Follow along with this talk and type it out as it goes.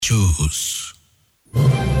choose.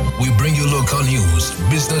 We bring you local news,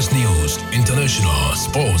 business news, international,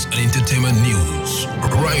 sports, and entertainment news.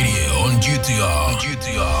 Right here on GTR.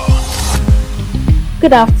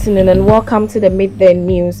 Good afternoon and welcome to the Midday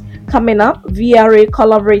News. Coming up, VRA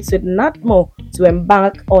collaborates with NATMO to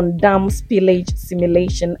embark on dam spillage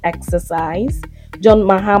simulation exercise. John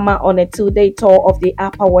Mahama on a 2-day tour of the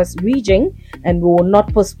Upper West region, and we will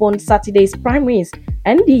not postpone Saturday's primaries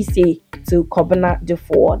NDC to Kobina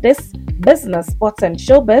Dufour. This business, sports and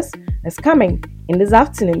showbiz is coming in this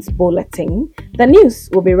afternoon's bulletin. The news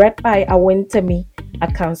will be read by Awentemi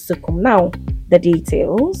Akansukum. Now, the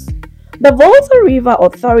details. The Volta River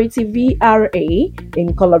Authority VRA,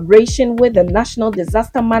 in collaboration with the National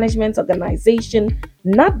Disaster Management Organization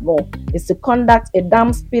NADMO, is to conduct a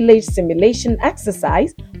dam spillage simulation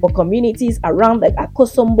exercise for communities around the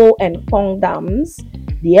Akosombo and Pong dams.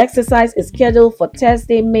 The exercise is scheduled for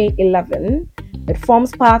Thursday, May 11. It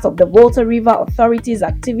forms part of the Volta River Authority's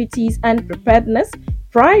activities and preparedness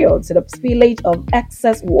prior to the spillage of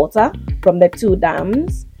excess water from the two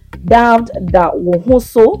dams. Dubbed the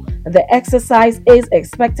Wohoso, the exercise is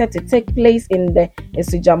expected to take place in the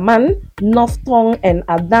Esujaman, North Tong, and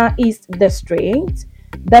Adan East District.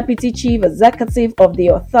 Deputy Chief Executive of the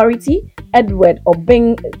authority, Edward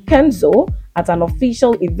Obeng Kenzo, at an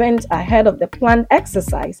official event ahead of the planned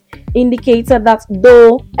exercise, indicated that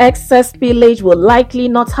though excess spillage will likely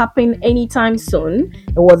not happen anytime soon,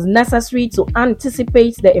 it was necessary to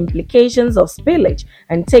anticipate the implications of spillage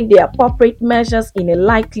and take the appropriate measures in a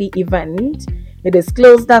likely event. It is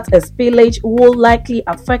disclosed that a spillage will likely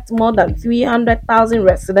affect more than 300,000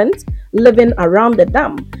 residents living around the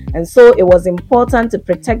dam, and so it was important to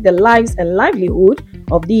protect the lives and livelihood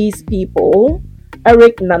of these people.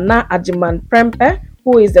 Eric Nana Ajiman Prempe,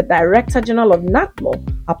 who is the Director General of NATMO,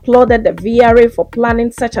 applauded the VRA for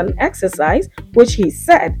planning such an exercise, which he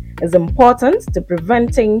said is important to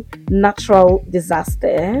preventing natural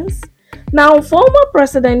disasters. Now, former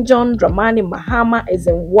President John Dramani Mahama is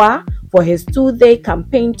in Wa for his 2-day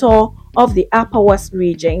campaign tour of the Upper West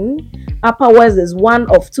region. Upper West is one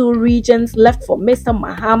of 2 regions left for Mr.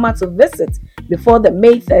 Mahama to visit before the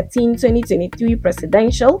May 13, 2023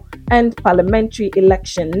 presidential and parliamentary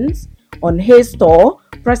elections. On his tour,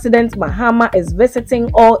 President Mahama is visiting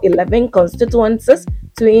all 11 constituencies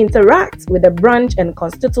to interact with the branch and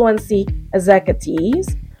constituency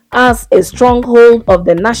executives. As a stronghold of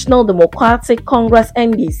the National Democratic Congress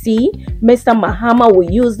NDC, Mr. Mahama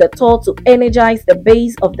will use the tour to energize the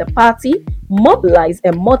base of the party, mobilize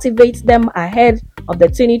and motivate them ahead of the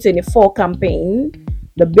 2024 campaign.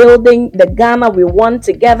 The Building the Ghana We Want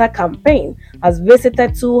Together campaign has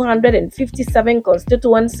visited 257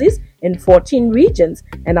 constituencies in 14 regions,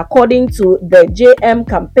 and according to the JM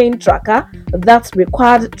campaign tracker, that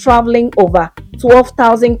required traveling over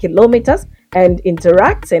 12,000 kilometers and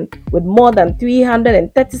interacting with more than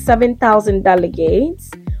 337,000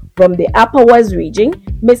 delegates. From the Upper West region,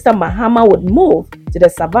 Mr. Mahama would move to the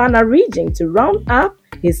Savannah region to round up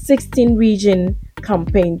his 16-region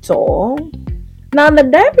campaign tour. Now, the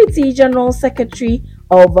Deputy General Secretary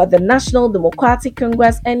of the National Democratic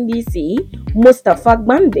Congress NDC, Mustafa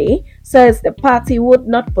Gbande, says the party would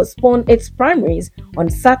not postpone its primaries on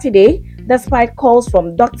Saturday despite calls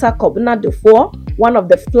from Dr. Kobina Dufour, one of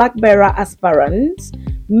the flag bearer aspirants.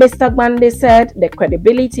 Mr. Gbande said the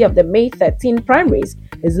credibility of the May 13 primaries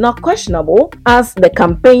is not questionable, as the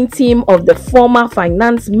campaign team of the former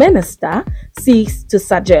finance minister seeks to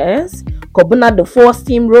suggest. Kobina Dufour's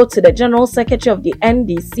team wrote to the General Secretary of the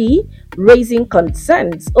NDC, raising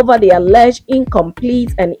concerns over the alleged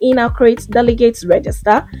incomplete and inaccurate delegates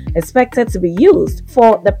register expected to be used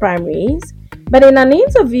for the primaries. But in an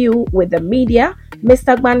interview with the media,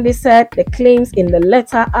 Mr. Gbande said the claims in the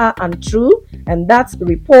letter are untrue and that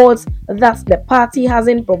reports that the party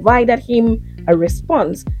hasn't provided him a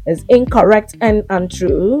response is incorrect and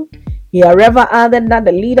untrue. He, however, added that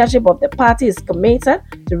the leadership of the party is committed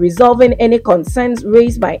to resolving any concerns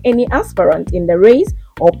raised by any aspirant in the race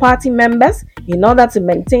or party members in order to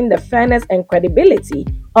maintain the fairness and credibility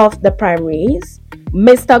of the primaries.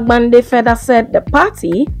 Mr. Gbande further said the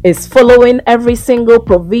party is following every single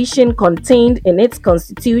provision contained in its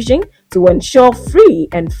constitution to ensure free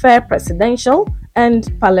and fair presidential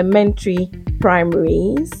and parliamentary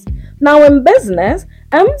primaries. Now, in business,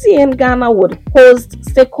 MTN Ghana would host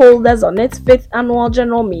stakeholders on its 5th annual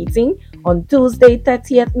general meeting on Tuesday,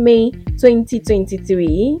 30th May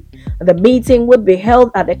 2023. The meeting would be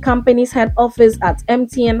held at the company's head office at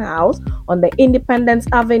MTN House on the Independence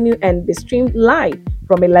Avenue and be streamed live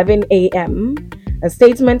from 11 a.m. A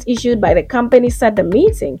statement issued by the company said the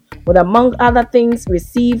meeting would, among other things,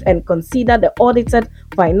 receive and consider the audited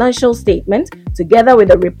financial statement together with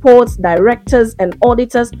the reports, directors, and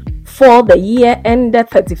auditors for the year ended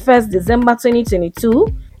 31st December 2022,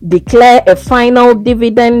 declare a final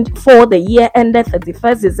dividend for the year ended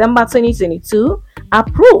 31st December 2022,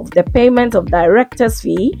 approve the payment of director's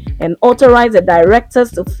fee, and authorize the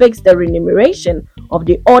directors to fix the remuneration of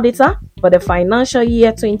the auditor for the financial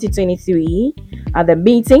year 2023. At the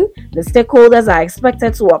meeting, the stakeholders are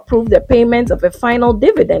expected to approve the payment of a final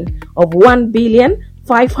dividend of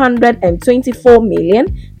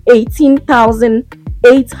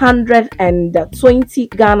 1,524,018,820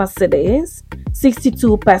 Ghana cedis,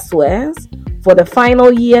 62 pesos, for the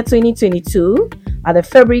final year 2022. At the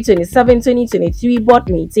February 27, 2023 board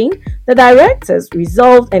meeting, the directors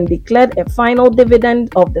resolved and declared a final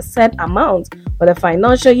dividend of the said amount for the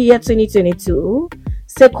financial year 2022.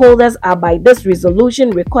 Stakeholders are by this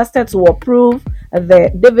resolution requested to approve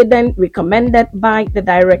the dividend recommended by the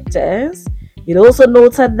directors. It also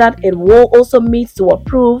noted that it will also meet to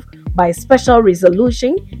approve by special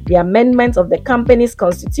resolution the amendment of the company's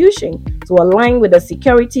constitution to align with the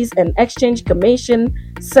Securities and Exchange Commission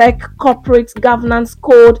 (SEC) Corporate Governance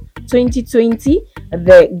Code 2020,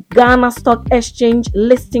 the Ghana Stock Exchange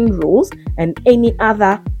listing rules, and any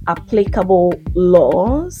other applicable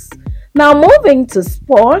laws. Now moving to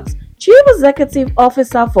sports, Chief Executive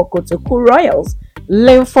Officer for Kotoku Royals,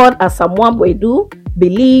 Linford Asamoah-Boadu,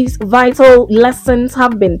 believes vital lessons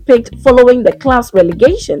have been picked following the club's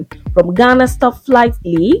relegation from Ghana's Top Flight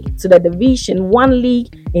League to the Division 1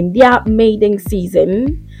 League in their maiden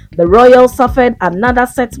season. The Royals suffered another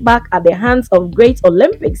setback at the hands of Great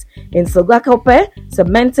Olympics in Sogakope,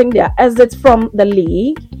 cementing their exit from the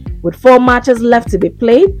league. With 4 matches left to be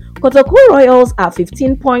played, Kotoku Royals are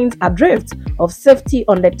 15 points adrift of safety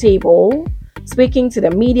on the table. Speaking to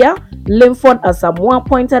the media, Linford Asamoah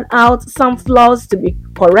pointed out some flaws to be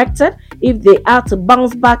corrected if they are to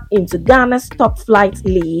bounce back into Ghana's Top Flight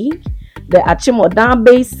League. The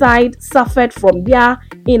Achimota-based side suffered from their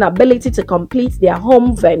inability to complete their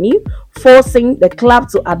home venue, forcing the club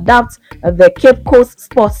to adapt the Cape Coast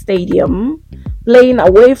Sports Stadium. Playing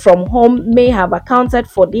away from home may have accounted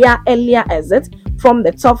for their earlier exit from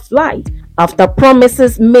the top flight after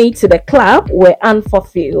promises made to the club were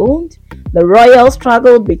unfulfilled. The Royals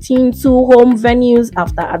struggled between 2 home venues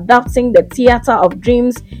after adapting the Theatre of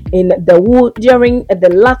Dreams in the Wood during the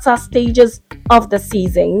latter stages of the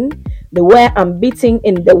season. They were unbeaten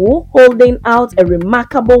in the Wood, holding out a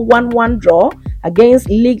remarkable 1-1 draw against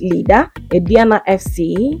league leader Ediana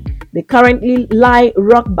FC. They currently lie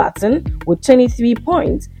rock bottom with 23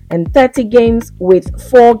 points and 30 games with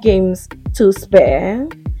 4 games to spare.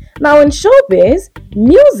 Now in showbiz,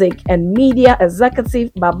 music and media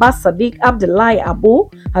executive Baba Sadiq Abdullahi Abu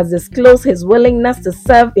has disclosed his willingness to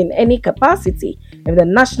serve in any capacity if the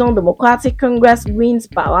National Democratic Congress wins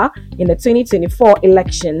power in the 2024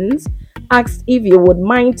 elections. Asked if he would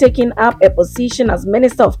mind taking up a position as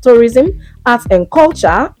Minister of Tourism, Arts and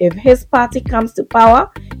Culture if his party comes to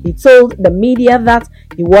power, he told the media that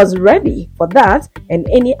he was ready for that and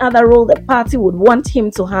any other role the party would want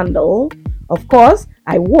him to handle. Of course,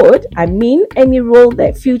 I mean any role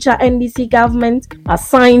the future NDC government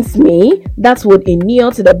assigns me that would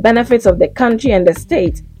inure to the benefits of the country and the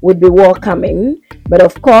state would be welcoming. But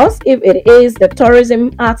of course, if it is the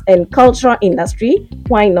tourism, arts and cultural industry,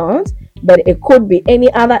 why not? But it could be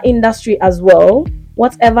any other industry as well.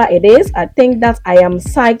 Whatever it is, I think that I am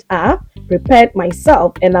psyched up, prepared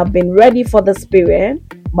myself, and I've been ready for this period.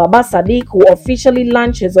 Baba Sadiq, who officially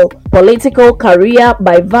launched his political career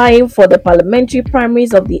by vying for the parliamentary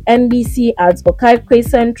primaries of the NDC at Okaikwe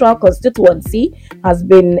Central constituency, has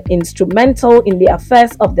been instrumental in the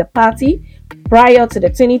affairs of the party. Prior to the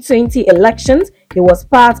 2020 elections, he was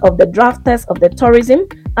part of the drafters of the tourism,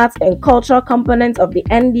 arts and cultural component of the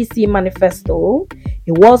NDC manifesto.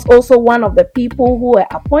 He was also one of the people who were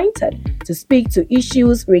appointed to speak to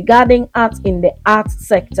issues regarding art in the arts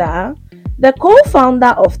sector. The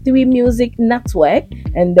co-founder of 3 Music Network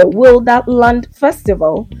and the Wilderland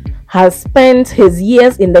Festival has spent his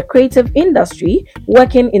years in the creative industry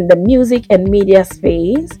working in the music and media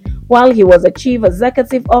space. While he was a chief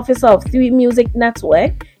executive officer of 3 Music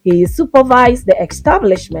Network, he supervised the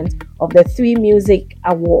establishment of the 3 Music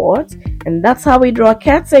Awards. And that's how we draw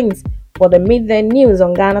curtains for the Midday News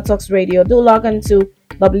on Ghana Talks Radio. Do log on to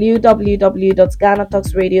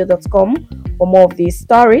www.GhanaTalksRadio.com for more of these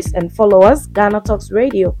stories and follow us, Ghana Talks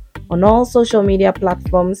Radio, on all social media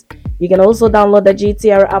platforms. You can also download the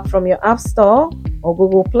GTR app from your App Store or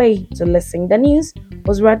Google Play to listen. The news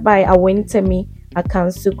was read by Awin Temi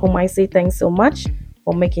Akansukum. I say thanks so much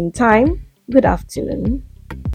for making time. Good afternoon.